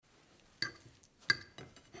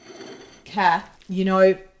Kath, you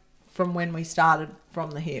know, from when we started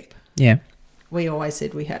From the Hip, Yeah. we always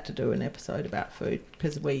said we had to do an episode about food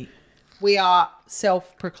because we are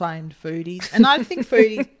self-proclaimed foodies. And I think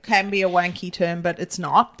foodie can be a wanky term, but it's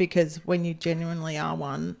not, because when you genuinely are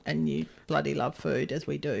one and you bloody love food, as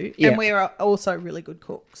we do, Yeah. and we are also really good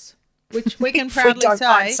cooks, which we can proudly we don't say.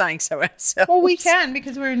 mind saying so ourselves. Well, we can,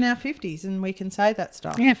 because we're in our 50s and we can say that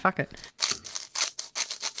stuff. Yeah, fuck it.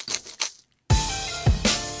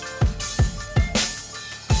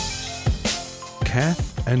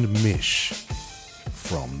 Kath and Mish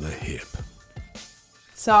From the Hip.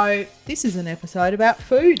 So this is an episode about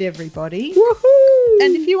food, everybody. Woohoo!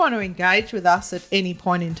 And if you want to engage with us at any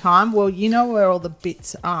point in time, well, you know where all the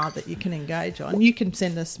bits are that you can engage on. You can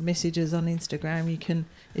send us messages on Instagram. You can,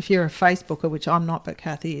 if you're a Facebooker, which I'm not, but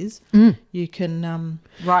Kath is, you can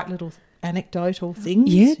write little anecdotal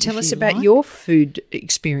things. Yeah, if tell us you about like, your food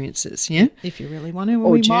experiences, yeah? if you really want to.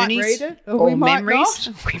 Or we journeys, might read it, or we might memories.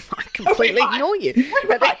 not. We might completely ignore you.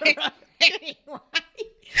 Anyway,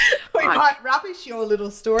 we might rubbish your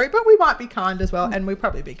little story, but we might be kind as well, and we'll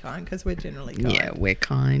probably be kind because we're generally kind. Yeah, we're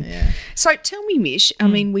kind. Yeah. So tell me, Mish, I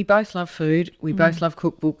mean, we both love food. We both love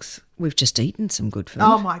cookbooks. We've just eaten some good food.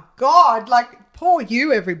 Oh my God, like poor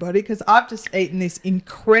you, everybody, because I've just eaten this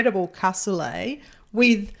incredible cassoulet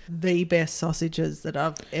with the best sausages that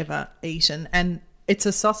I've ever eaten. And it's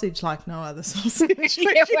a sausage like no other sausage.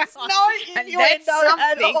 Yeah, Which is well, no and innuendo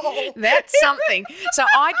at all. That's something. So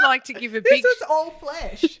I'd like to give a This big... is all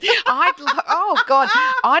flesh.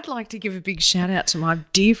 I'd like to give a big shout out to my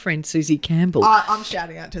dear friend Susie Campbell. I'm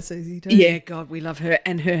shouting out to Susie too. Yeah, God, we love her,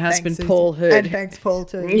 and her husband Susie. Paul Hurd. And thanks, Paul,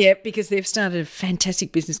 too. Yeah, because they've started a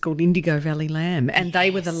fantastic business called Indigo Valley Lamb, and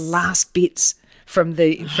they were the last bits from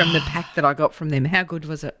the pack that I got from them. How good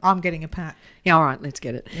was it? I'm getting a pack. Yeah, all right, let's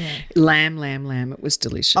get it. Yeah. Lamb. It was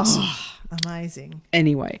delicious. Oh, amazing.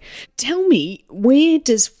 Anyway, tell me, where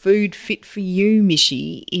does food fit for you,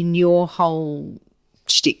 Mishy, in your whole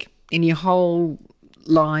shtick, in your whole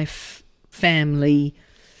life, family?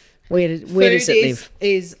 Where does it live?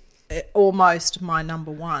 Is almost my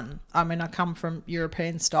number one. I mean, I come from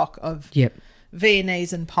European stock of Yep.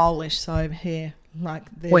 Viennese and Polish, so here, like,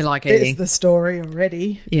 We like there's eating. the story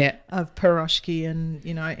already Yeah. of pierogi and,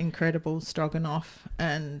 you know, incredible stroganoff.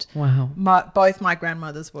 And Wow. both my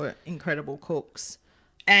grandmothers were incredible cooks.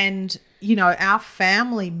 And, you know, our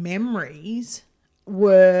family memories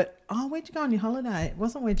were, oh, where'd you go on your holiday? It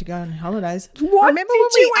wasn't where'd you go on your holidays. What Remember did when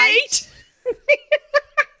you we eat?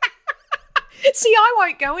 See, I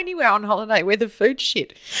won't go anywhere on holiday where the food's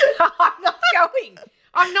shit.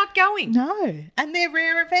 I'm not going. No. And they're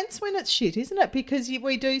rare events when it's shit, isn't it? Because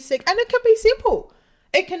we do sick. And it can be simple.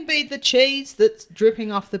 It can be the cheese that's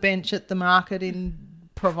dripping off the bench at the market in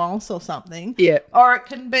Provence or something. Yeah. Or it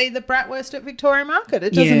can be the bratwurst at Victoria Market.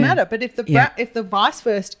 It doesn't Yeah. matter. But if the Yeah. if the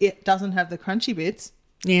Weisswurst, it doesn't have the crunchy bits,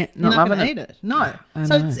 Yeah, you're not not loving going to it. eat it. No. I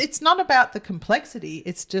So know. it's not about the complexity.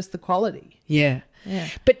 It's just the quality. Yeah. Yeah.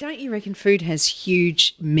 But don't you reckon food has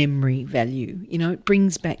huge memory value? You know, it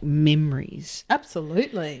brings back memories.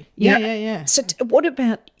 Absolutely. You Yeah, know, yeah. So what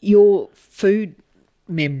about your food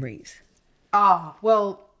memories? Oh,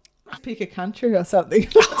 well, pick a country or something.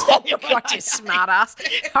 Oh, God, you smart ass.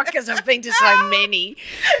 Because I've been to so many.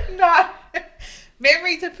 No.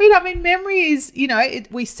 Memories of food. I mean, memory is, you know,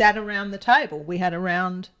 we sat around the table. We had a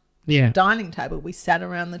round Yeah. dining table. We sat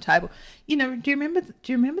around the table. You know, do you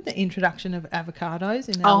remember the introduction of avocados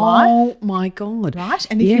in our life? Oh, my God. Right?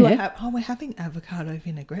 And if Yeah. you were we're having avocado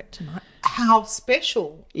vinaigrette tonight. How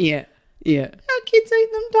special. Yeah. Yeah. Our kids eat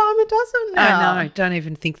them dime a dozen now. I know. Don't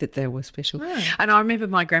even think that they were special. No. And I remember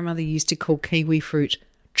my grandmother used to call kiwi fruit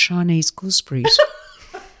Chinese gooseberries.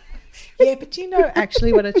 Yeah, but do you know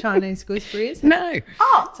actually what a Chinese gooseberry is? No.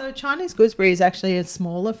 Oh, so a Chinese gooseberry is actually a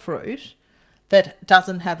smaller fruit that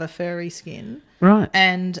doesn't have a furry skin. Right.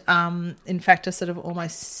 And in fact, a sort of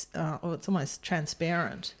almost, it's almost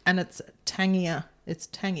transparent, and it's tangier. It's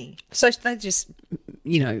tangy. So they just,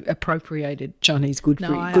 you know, appropriated Chinese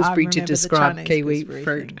gooseberry, I gooseberry remember to the describe Chinese kiwi gooseberry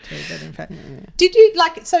fruit. thing too, but in fact, did you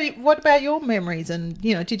like? So, what about your memories? And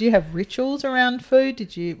you know, did you have rituals around food?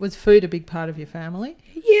 Was food a big part of your family?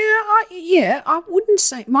 Yeah, I wouldn't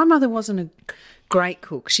say my mother wasn't a great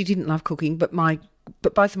cook. She didn't love cooking, but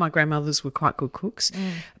both of my grandmothers were quite good cooks.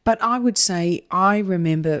 But I would say I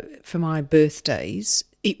remember for my birthdays,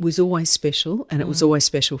 it was always special, and it was always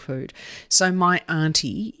special food. So my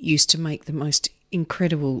auntie used to make the most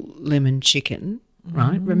incredible lemon chicken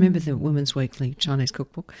right? Remember the Women's Weekly Chinese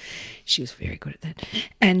cookbook? She was very good at that.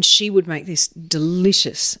 And she would make this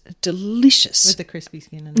delicious With the crispy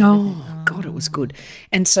skin and everything. Oh, God, it was good.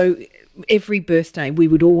 And so every birthday we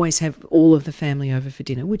would always have all of the family over for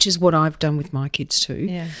dinner, which is what I've done with my kids too.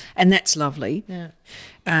 Yeah. And that's lovely. Yeah.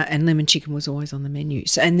 And lemon chicken was always on the menu.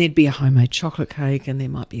 So, and there'd be a homemade chocolate cake and there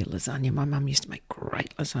might be a lasagna. My mum used to make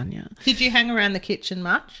great lasagna. Did you hang around the kitchen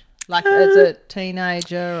much? Like as a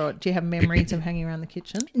teenager, or do you have memories of hanging around the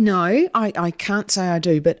kitchen? No, I can't say I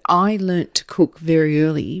do, but I learnt to cook very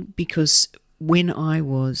early because when I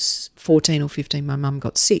was 14 or 15, my mum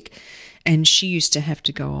got sick and she used to have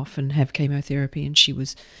to go off and have chemotherapy and she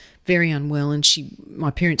was very unwell and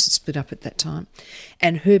my parents had split up at that time.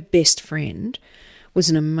 And her best friend was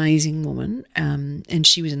an amazing woman and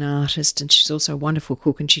she was an artist and she's also a wonderful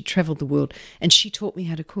cook and she travelled the world and she taught me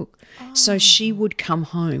how to cook. So she would come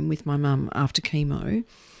home with my mum after chemo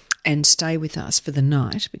and stay with us for the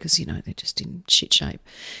night because, you know, they're just in shit shape.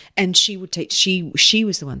 And she would teach, she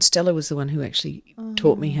was the one, Stella was the one who actually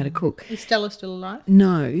taught me how to cook. Is Stella still alive?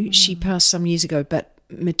 No, she passed some years ago, but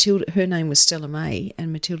Matilda, her name was Stella May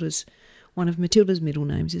and one of Matilda's middle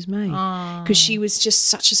names is May because she was just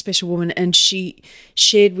such a special woman and she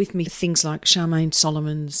shared with me things like Charmaine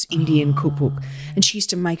Solomon's Indian cookbook and she used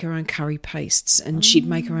to make her own curry pastes and she'd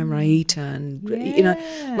make her own raita and, you know,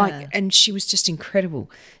 like, and she was just incredible.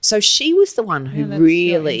 So she was the one who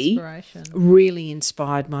really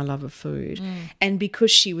inspired my love of food. And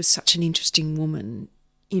because she was such an interesting woman,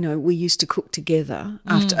 you know, we used to cook together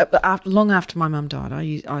long after my mum died.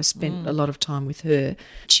 I spent a lot of time with her.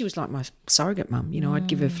 She was like my surrogate mum. You know, I'd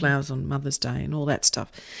give her flowers on Mother's Day and all that stuff.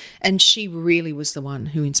 And she really was the one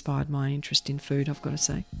who inspired my interest in food, I've got to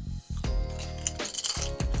say.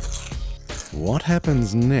 What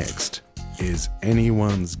happens next is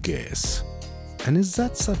anyone's guess. And is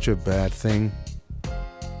that such a bad thing?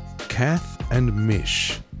 Kath and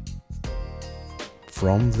Mish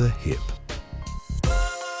from the hip.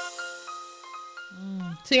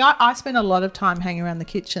 See, I spent a lot of time hanging around the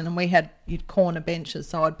kitchen and you'd corner benches,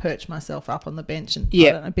 so I'd perch myself up on the bench and I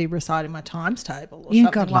don't know, be reciting my times table or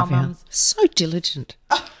something. God love her. So diligent.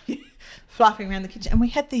 Fluffing around the kitchen. And we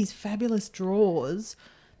had these fabulous drawers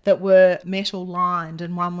that were metal lined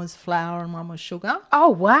and one was flour and one was sugar.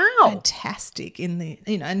 Oh, wow. Fantastic in the,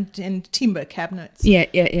 you know, and timber cabinets. Yeah.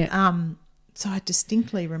 So I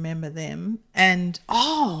distinctly remember them and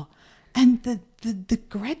the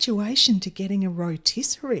graduation to getting a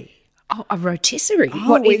rotisserie. Oh, a rotisserie?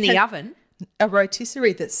 What, in the oven? A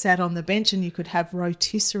rotisserie that sat on the bench and you could have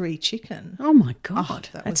rotisserie chicken. Oh, my God.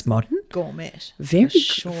 That's modern. Gourmet. Very,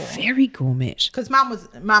 sure. Very gourmet. Because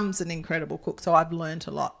Mum's an incredible cook, so I've learnt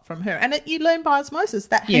a lot from her. And you learn by osmosis,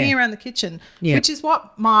 that hanging around the kitchen, which is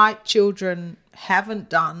what my children haven't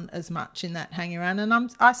done as much in that hanging around. And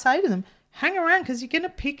I say to them, hang around because you're going to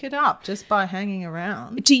pick it up just by hanging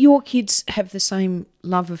around. Do your kids have the same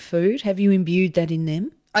love of food? Have you imbued that in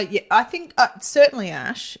them? Yeah, I think certainly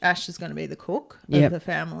Ash. Ash is going to be the cook of the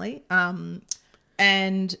family.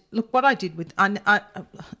 And look, what I did with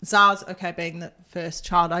Zara's, being the first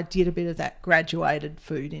child, I did a bit of that graduated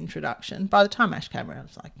food introduction. By the time Ash came around, I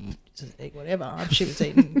was like, just eat whatever. She was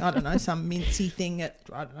eating, I don't know, some mincy thing at,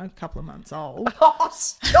 I don't know, a couple of months old. Oh,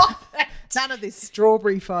 stop that. None of this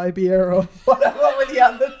strawberry phobia or whatever with the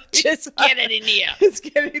other. Just get it in here. Just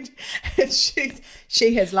get it. And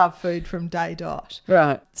she has loved food from day dot.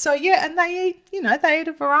 Right. So, yeah, and they eat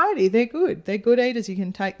a variety. They're good. They're good eaters. You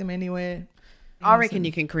can take them anywhere. I reckon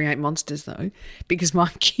you can create monsters though, because my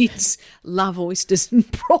kids love oysters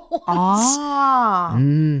and prawns.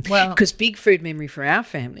 Well, because big food memory for our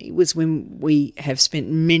family was when we have spent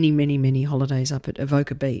many, many, many holidays up at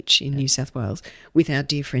Avoca Beach in New South Wales with our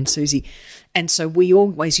dear friend Susie. And so we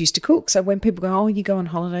always used to cook. So when people go, oh, you go on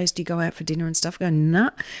holidays, do you go out for dinner and stuff? I go, nah,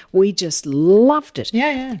 we just loved it.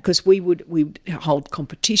 Yeah. Because we would hold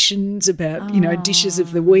competitions about, dishes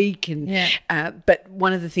of the week. But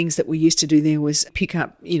one of the things that we used to do there was pick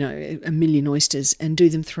up, 1 million oysters and do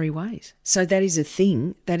them 3 ways. So that is a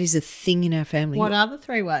thing. That is a thing in our family. What are the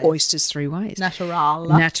 3 ways? Oysters 3 ways.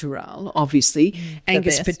 Natural, obviously.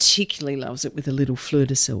 Angus best. particularly loves it with a little fleur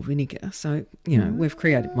de sel vinegar. So, we've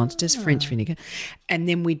created monsters, French vinegar. And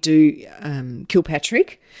then we do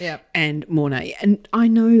Kilpatrick and Mornay. And I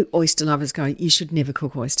know oyster lovers go, you should never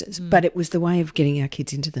cook oysters. But it was the way of getting our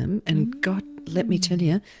kids into them. And God, let me tell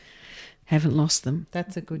you, haven't lost them.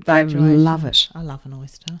 That's a good They graduation. love it. I love an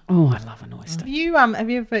oyster. Oh, I love an oyster. Have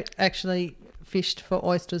you ever actually fished for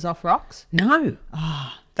oysters off rocks? No.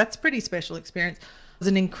 That's a pretty special experience. It was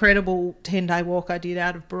an incredible 10-day walk I did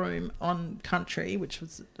out of Broome on country, which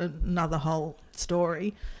was another whole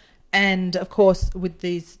story. And, of course, with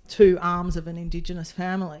these two arms of an Indigenous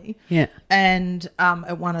family. Yeah. And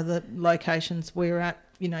at one of the locations we were at,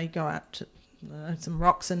 you know, you go out to some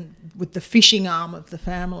rocks and with the fishing arm of the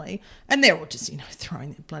family, and they're all just, you know,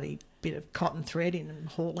 throwing their bloody bit of cotton thread in and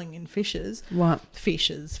hauling in fishes. What?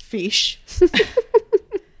 Fish.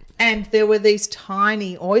 And there were these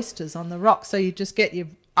tiny oysters on the rock, so you just get your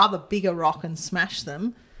other bigger rock and smash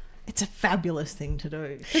them. It's a fabulous thing to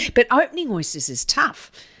do. But opening oysters is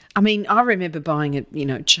tough. I mean, I remember buying a, you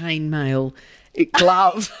know, chainmail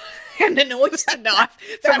glove and an oyster knife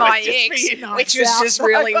for my ex, which was just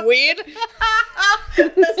really weird.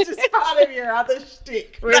 That's just part of your other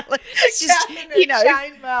shtick. Really? It's just, you know.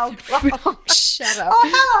 Chainmail glove. Shut up.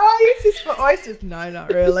 Oh, I use this for oysters. No, not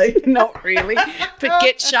really. Not really. But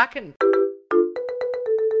get shucking.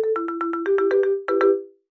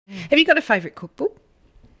 Have you got a favourite cookbook?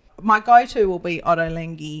 My go-to will be Otto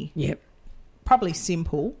Lengi. Yep. Probably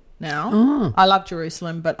Simple now. Oh. I love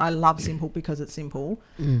Jerusalem, but I love Simple because it's simple.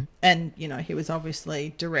 And, you know, he was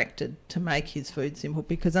obviously directed to make his food simple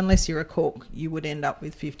because unless you're a cook, you would end up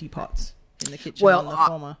with 50 pots in the kitchen on the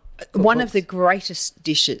former one of cookbooks. the greatest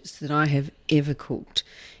dishes that I have ever cooked,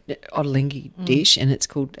 Ottolenghi dish, and it's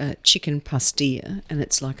called chicken pastilla, and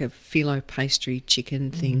it's like a phyllo pastry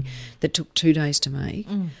chicken thing that took 2 days to make.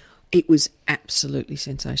 It was absolutely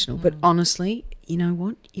sensational. But honestly, you know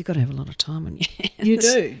what? You've got to have a lot of time on your hands. You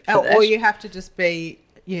do. for that. Or you have to just be,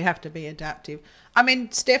 you have to be adaptive. I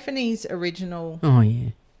mean, Stephanie's original Oh,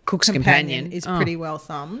 yeah. Cook's Companion. is pretty well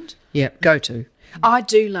thumbed. Yep, go to. I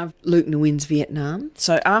do love Luke Nguyen's Vietnam.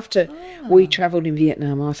 So after we travelled in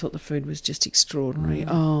Vietnam, I thought the food was just extraordinary.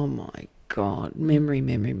 Oh, my God. Memory.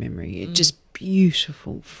 It just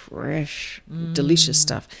beautiful, fresh, delicious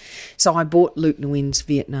stuff. So I bought Luke Nguyen's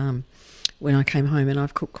Vietnam when I came home, and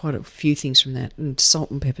I've cooked quite a few things from that, and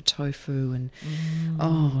salt and pepper tofu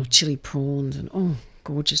and, chili prawns and,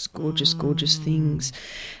 gorgeous things.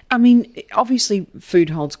 I mean, obviously food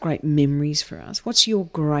holds great memories for us. What's your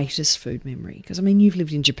greatest food memory? Because, I mean, you've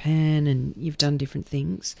lived in Japan and you've done different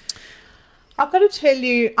things. I'm going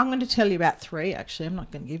to tell you about 3, actually. I'm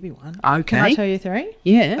not going to give you one. Okay. Can I tell you 3?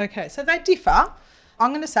 Yeah. Okay, so they differ. I'm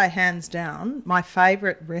going to say hands down, my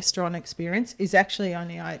favourite restaurant experience is actually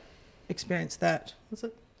I experienced that, was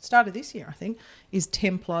it started this year, I think, is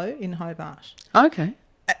Templo in Hobart. Okay.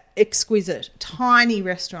 Exquisite, tiny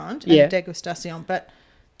restaurant and degustation, but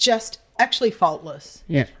just actually faultless.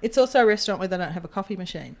 Yeah. It's also a restaurant where they don't have a coffee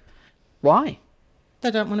machine. Why?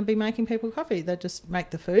 They don't want to be making people coffee. They just make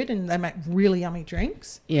the food and they make really yummy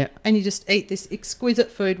drinks. Yeah. And you just eat this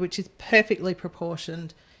exquisite food, which is perfectly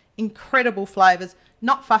proportioned, incredible flavours,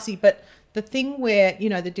 not fussy, but the thing where, you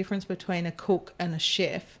know, the difference between a cook and a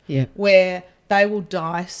chef, where they will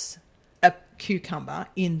dice a cucumber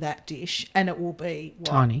in that dish and it will be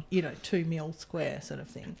tiny, 2 mil square sort of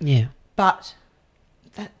thing. Yeah. But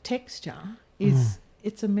that texture is,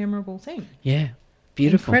 it's a memorable thing. Yeah.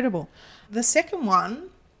 Beautiful. Incredible. The second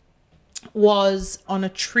one was on a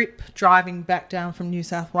trip driving back down from New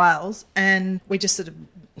South Wales, and we just sort of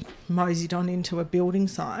moseyed on into a building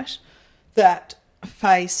site that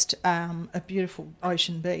faced a beautiful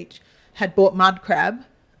ocean beach, had bought mud crab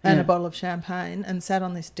and a bottle of champagne and sat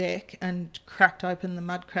on this deck and cracked open the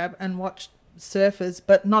mud crab and watched surfers,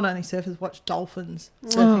 but not only surfers, watched dolphins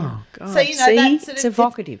surfing. Oh, God. So, you know, that's it's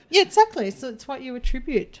evocative. Yeah, exactly. So it's what you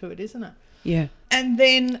attribute to it, isn't it? Yeah. And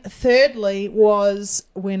then thirdly was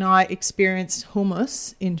when I experienced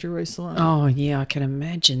hummus in Jerusalem. Oh, yeah, I can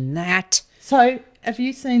imagine that. So have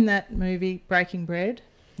you seen that movie, Breaking Bread?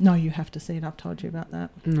 No, you have to see it. I've told you about that.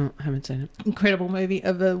 No, I haven't seen it. Incredible movie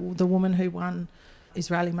of the woman who won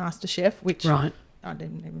Israeli MasterChef, which Right. I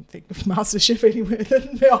didn't even think of MasterChef anywhere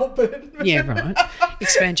than Melbourne. Yeah, right.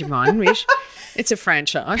 Expand your mind, Rish. It's a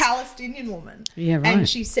franchise. Palestinian woman. Yeah, right. And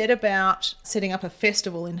she said about setting up a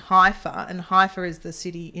festival in Haifa, and Haifa is the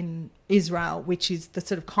city in Israel, which is the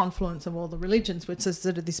sort of confluence of all the religions, which is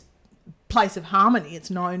sort of this place of harmony.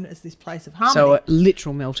 It's known as this place of harmony. So a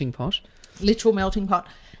literal melting pot. Literal melting pot.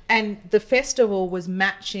 And the festival was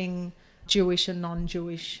matching Jewish and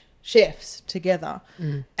non-Jewish chefs together.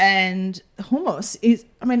 And hummus is,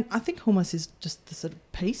 I mean, I think hummus is just the sort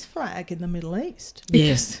of peace flag in the Middle East.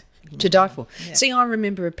 Yes. To die for. Yeah. See, I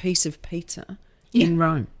remember a piece of pizza in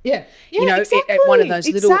Rome. Yeah. You know, exactly. at one of those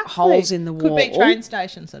little holes in the Could wall. be train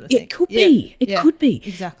station sort of thing. It could be. It could be.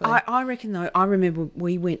 Exactly. I reckon, though, I remember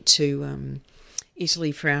we went to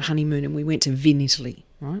Italy for our honeymoon, and we went to Vin Italy,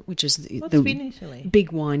 right, which is What's the Vin Italy?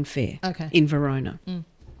 big wine fair in Verona.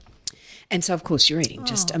 And so, of course, you're eating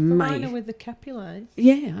just amazing. Verona with the Capulets.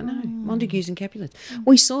 Yeah, I know. Montagues and Capulets.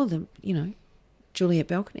 We saw them, you know, Juliet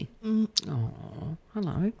Balcony. Oh,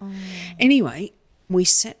 hello. Anyway, we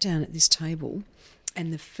sat down at this table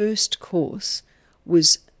and the first course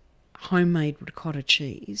was homemade ricotta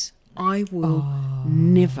cheese. I will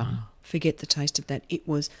never forget the taste of that. It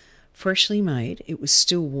was freshly made. It was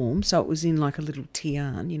still warm, so it was in like a little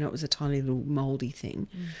tian. It was a tiny little mouldy thing.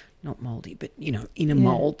 Not mouldy, but, in a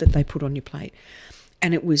mould that they put on your plate.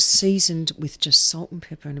 And it was seasoned with just salt and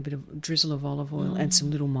pepper and a bit of drizzle of olive oil and some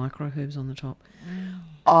little micro herbs on the top.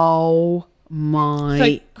 Oh, my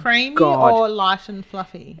So creamy God. or light and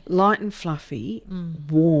fluffy? Light and fluffy,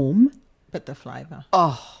 warm. But the flavour.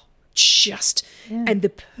 Oh, just. And the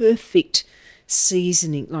perfect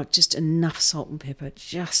seasoning, like just enough salt and pepper,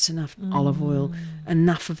 just enough olive oil,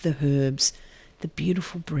 enough of the herbs, the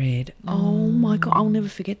beautiful bread. Oh, my God. I'll never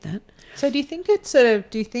forget that. So do you think it's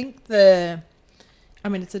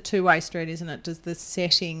it's a two-way street, isn't it? Does the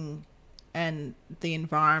setting and the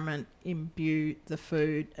environment imbue the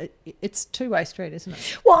food? It's a two-way street, isn't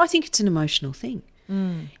it? Well, I think it's an emotional thing.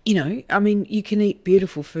 You can eat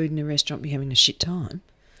beautiful food in a restaurant and be having a shit time.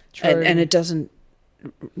 True. And it doesn't,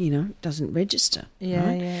 doesn't register. Yeah,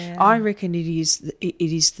 right? yeah. I reckon it is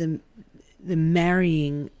the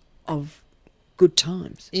marrying of good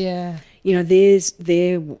times. Yeah.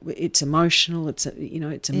 It's emotional.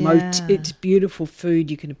 It's beautiful food.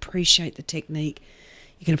 You can appreciate the technique.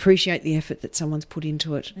 You can appreciate the effort that someone's put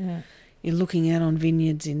into it. Yeah. You're looking out on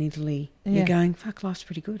vineyards in Italy. Yeah. You're going, fuck, life's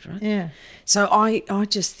pretty good, right? Yeah. So I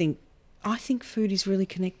just think food is really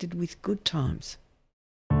connected with good times.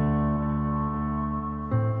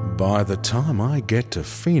 By the time I get to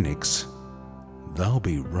Phoenix, they'll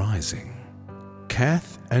be rising.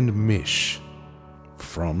 Kath and Mish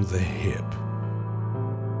from the hip.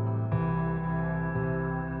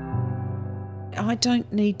 I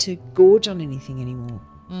don't need to gorge on anything anymore.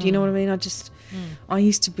 Do you know what I mean? I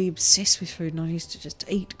used to be obsessed with food and I used to just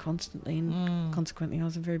eat constantly and consequently I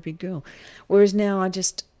was a very big girl. Whereas now I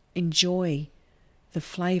just enjoy the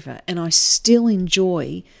flavour and I still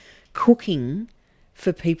enjoy cooking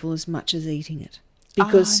for people as much as eating it.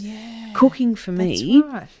 Because cooking for me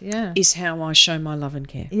That's right. Yeah. is how I show my love and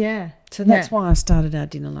care. Yeah. So that's why I started our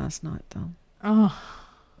dinner last night, though. Oh.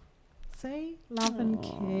 See? Love and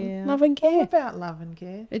care. Love and care. What about love and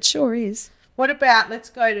care? It sure is. What about, let's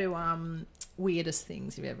go to weirdest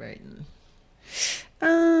things you've ever eaten.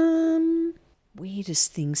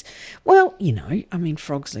 Weirdest things. Well,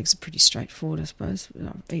 frog's legs are pretty straightforward, I suppose. I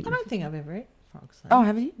don't think I've ever eaten frog's legs. Oh,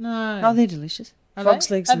 haven't you? No. Oh, they're delicious. Are Frog's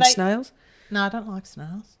they? legs Are and they- snails. No, I don't like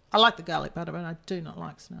snails. I like the garlic butter, but I do not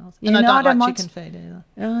like snails. Yeah, And I no, don't I don't like mind chicken feet either.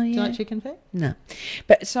 Oh, Do you yeah. like chicken feet? No.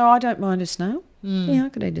 But so I don't mind a snail. Yeah, I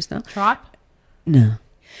could eat a snail. Tripe? No.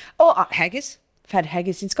 Oh, haggis. I've had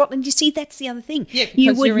haggis in Scotland. You see, that's the other thing. Yeah, because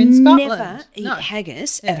you would you're in Scotland. never eat No.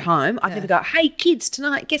 haggis at home. I'd never go, hey, kids,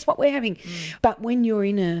 tonight, guess what we're having? But when you're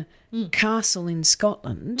in a castle in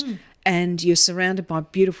Scotland and you're surrounded by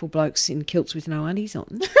beautiful blokes in kilts with no undies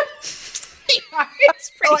on,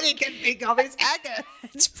 All you can think of is haggis.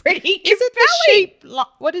 it's pretty Is it the sheep?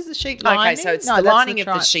 What is the sheep lining? Okay, so it's No, the that's lining of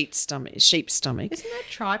the tripe. sheep's stomach. Isn't that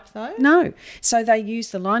tripe though? No. So they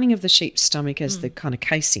use the lining of the sheep's stomach as the kind of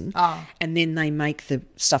casing. Oh. And then they make the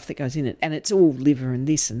stuff that goes in it. And it's all liver and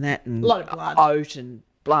this and that and A lot of blood. oat and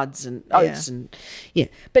bloods and oats and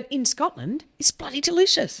But in Scotland, it's bloody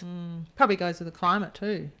delicious. Probably goes with the climate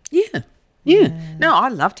too. Yeah. Yeah. No, I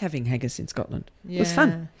loved having haggis in Scotland. It was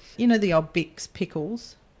fun. You know the old Bix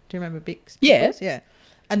pickles? Do you remember Bix Yeah. pickles? Yeah.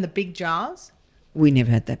 And the big jars? We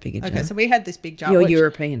never had that big a jar. Okay, so we had this big jar. You're which-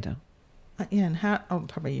 European, though. Yeah, and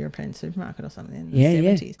probably a European supermarket or something in the Yeah,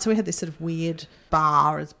 yeah. 70s. So we had this sort of weird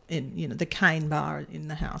bar, the cane bar in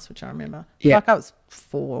the house, which I remember. Yeah. Like I was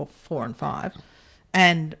 4 and 5.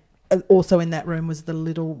 And also in that room was the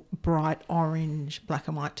little bright orange black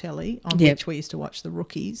and white telly on Yep. which we used to watch the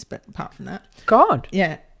Rookies, but apart from that. God.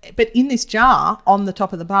 Yeah. But in this jar, on the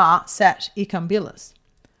top of the bar, sat Icambillas.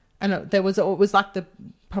 And it was like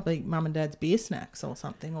probably mum and dad's beer snacks or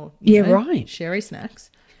something, or Right. sherry snacks.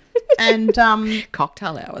 And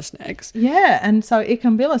Cocktail hour snacks. yeah, and so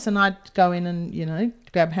Icambillas, and I'd go in and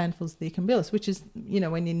grab handfuls of the Icambillas, which is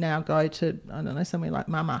when you now go to somewhere like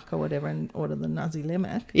Mamak or whatever and order the Nuzzy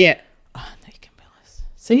Lemak. Yeah. Oh, the Icambillas.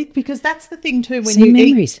 See, because that's the thing too when See, you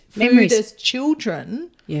memories. eat food Memories. as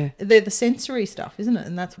children. Yeah. They're the sensory stuff, isn't it?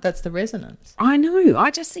 And that's the resonance. I know.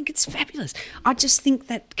 I just think it's fabulous. I just think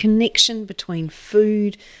that connection between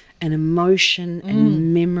food and emotion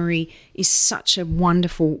and memory is such a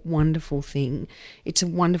wonderful, wonderful thing. It's a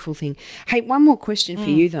wonderful thing. Hey, one more question for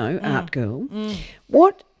you though, art girl.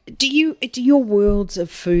 What do your worlds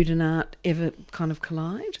of food and art ever kind of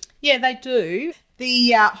collide? Yeah, they do.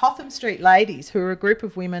 The Hotham Street Ladies, who are a group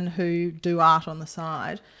of women who do art on the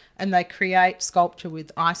side, and they create sculpture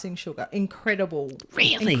with icing sugar. Incredible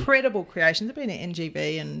creations. They've been at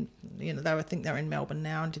NGV, and I think they're in Melbourne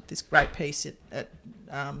now, and did this great piece at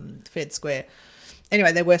Fed Square.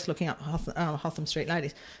 Anyway, they're worth looking up, Hotham Street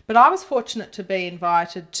Ladies. But I was fortunate to be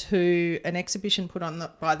invited to an exhibition put on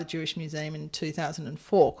by the Jewish Museum in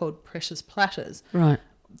 2004 called Precious Platters, Right.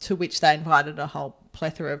 to which they invited a whole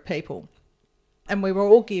plethora of people. And we were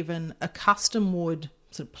all given a custom wood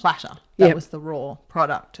sort of platter. That was the raw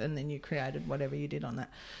product, and then you created whatever you did on that.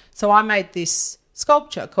 So I made this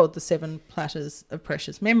sculpture called the 7 Platters of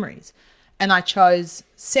Precious Memories. And I chose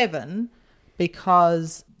 7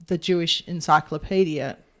 because the Jewish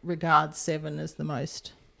Encyclopedia regards 7 as the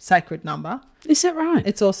most sacred number. Is that right?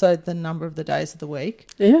 It's also the number of the days of the week.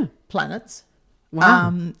 Yeah. Planets.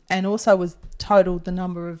 Wow. And also was totaled the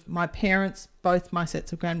number of my parents, both my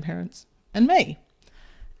sets of grandparents, and me.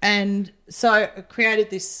 And so I created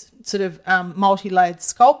this sort of multi-layered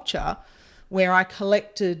sculpture where I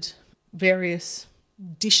collected various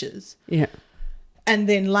dishes and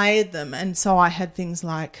then layered them. And so I had things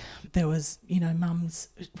like, there was, Mum's,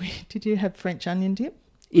 did you have French onion dip?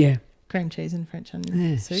 Yeah. Cream cheese and French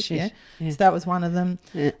onion soup, shit. yeah. So that was one of them.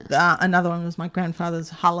 Yeah. Another one was my grandfather's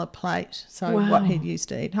challah plate, so what he'd used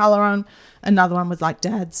to eat challah on. Another one was like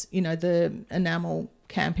Dad's, the enamel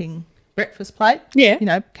camping breakfast plate.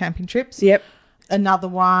 Yeah. Camping trips. Yep. Another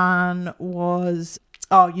one was,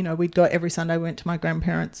 we'd go every Sunday, we went to my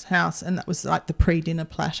grandparents' house, and that was like the pre-dinner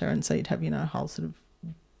platter, and so you'd have, a whole sort of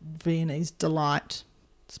Viennese delight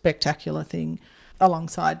spectacular thing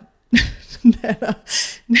alongside a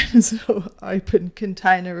sort of open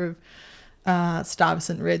container of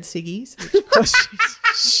Stuyvesant red ciggies, which of course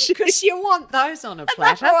because you want those on a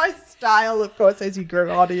platter. That's style, of course. As you grow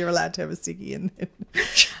older, you're allowed to have a ciggy, and then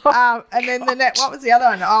what was the other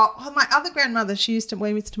one? Oh, my other grandmother, we used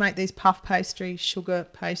to make these puff pastry, sugar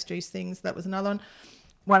pastries things. That was another one.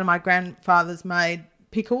 One of my grandfathers made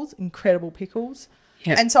pickles, incredible pickles.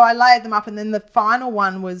 Yep. And so I layered them up, and then the final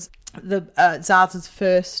one was the Zaza's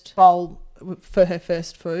first bowl for her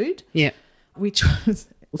first food. Yeah. Which was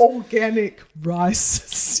organic rice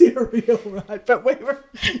cereal, right? But we were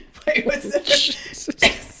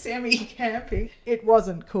semi-camping. It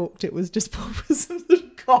wasn't cooked. It was just poured with some sort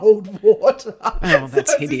of cold water. Oh,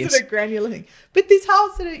 that's hideous. It's sort of granular thing. But this whole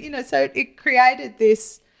sort of, so it created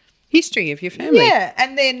this history of your family. Yeah,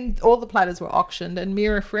 and then all the platters were auctioned, and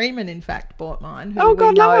Mira Freeman, in fact, bought mine, who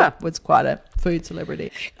was quite a food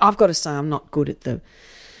celebrity. I've got to say, I'm not good at the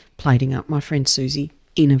plating up. My friend Susie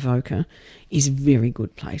in Avoca is a very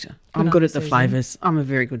good plater. I'm good at the flavours. I'm a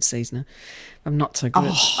very good seasoner. I'm not so good.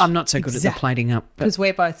 Good at the plating up. Because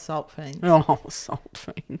we're both salt fiends. Oh, salt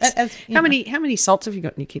fiends! How many salts have you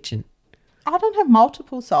got in your kitchen? I don't have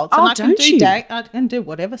multiple salts. Oh, and I can do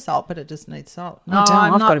whatever salt, but it just needs salt. No,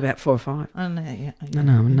 I've got about 4 or 5. I know, yeah.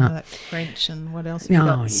 No. Like French and what else have you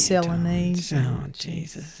got? Celanese. Oh,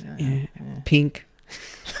 Jesus. Yeah. Pink.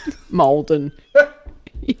 Malden.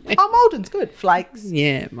 Oh, Malden's good. Flakes.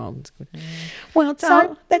 Yeah, Malden's good. Yeah. Well,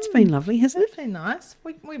 so that's been lovely, hasn't it? It's been nice.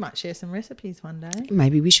 We might share some recipes one day.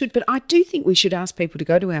 Maybe we should, but I do think we should ask people to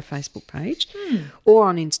go to our Facebook page or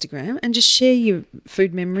on Instagram and just share your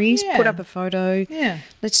food memories, put up a photo. Yeah.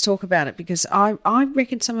 Let's talk about it, because I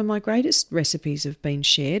reckon some of my greatest recipes have been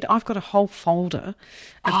shared. I've got a whole folder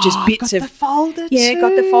of just bits of... the folder too. Yeah,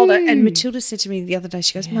 got the folder. And Matilda said to me the other day,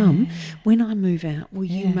 she goes, Mum, when I move out, will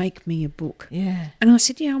you make me a book? Yeah. And I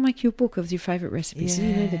said, yeah, I'll make you a book of your favourite recipes.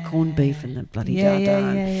 Yeah. The corned beef and the bloody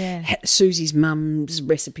dardar. Susie's mum's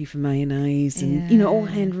recipe for mayonnaise and, all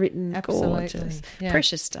handwritten. Absolutely. Gorgeous. Yeah.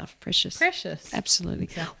 Precious stuff. Precious. Exactly. Absolutely.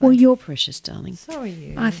 Well, you're precious, darling. So are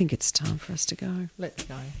you. I think it's time for us to go. Let's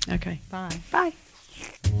go. Okay. Bye. Bye.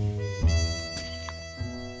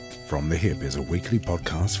 From the Hip is a weekly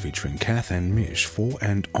podcast featuring Kath and Mish for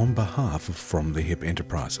and on behalf of From the Hip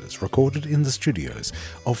Enterprises, recorded in the studios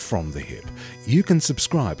of From the Hip. You can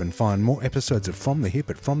subscribe and find more episodes of From the Hip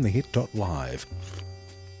at fromthehip.live.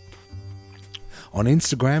 On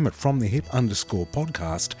Instagram at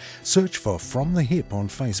FromTheHip_podcast, search for From the Hip on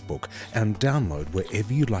Facebook and download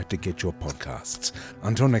wherever you'd like to get your podcasts.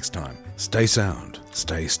 Until next time, stay sound,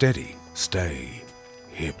 stay steady, stay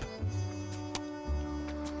hip.